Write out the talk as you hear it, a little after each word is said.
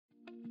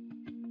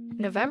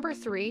November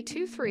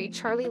 323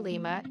 Charlie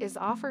Lima is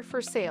offered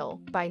for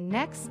sale by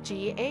Next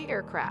GA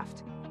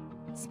Aircraft.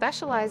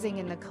 Specializing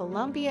in the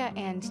Columbia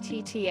and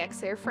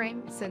TTX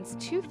airframe since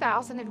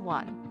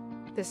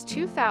 2001, this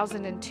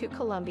 2002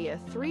 Columbia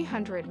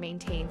 300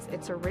 maintains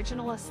its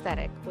original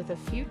aesthetic with a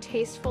few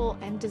tasteful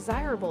and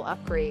desirable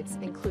upgrades,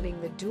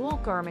 including the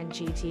dual Garmin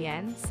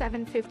GTN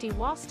 750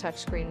 WAAS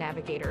touchscreen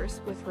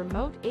navigators with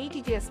remote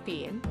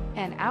ADSB in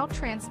and out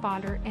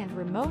transponder and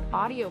remote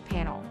audio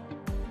panel.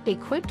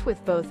 Equipped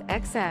with both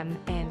XM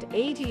and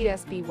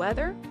ADSB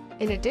weather,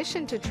 in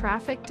addition to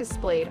traffic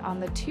displayed on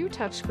the two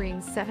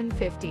touchscreen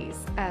 750s,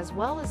 as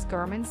well as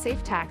Garmin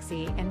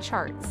SafeTaxi and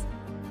charts.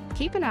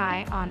 Keep an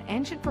eye on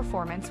engine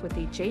performance with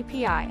the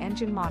JPI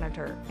engine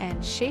monitor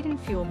and shade and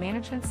fuel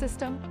management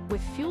system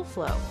with fuel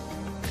flow.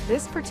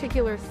 This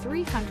particular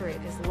 300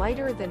 is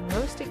lighter than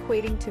most,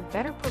 equating to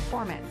better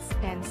performance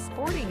and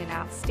sporting an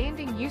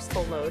outstanding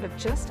useful load of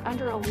just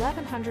under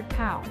 1,100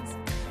 pounds,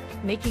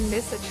 making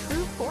this a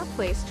true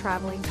four-place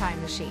traveling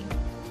time machine.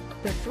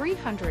 The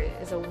 300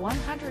 is a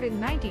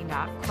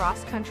 190-knot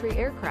cross-country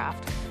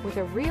aircraft with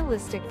a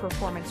realistic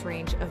performance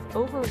range of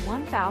over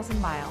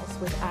 1,000 miles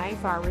with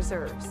IFR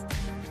reserves.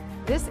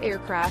 This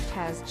aircraft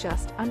has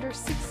just under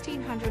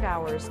 1,600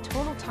 hours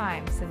total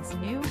time since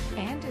new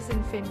and is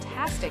in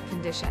fantastic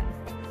condition.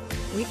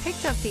 We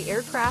picked up the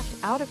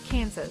aircraft out of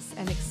Kansas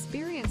and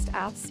experienced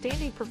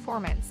outstanding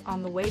performance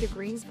on the way to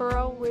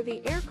Greensboro, where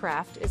the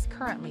aircraft is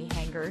currently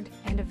hangared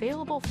and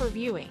available for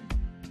viewing.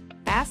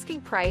 Asking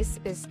price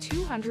is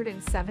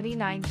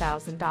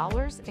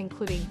 $279,000,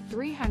 including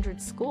 300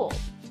 school.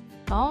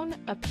 Own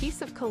a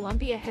piece of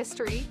Columbia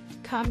history?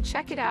 Come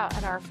check it out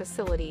at our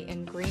facility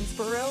in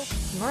Greensboro,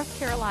 North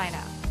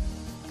Carolina.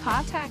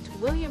 Contact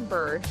William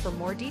Bird for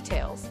more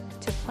details,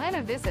 to plan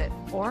a visit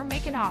or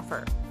make an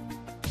offer.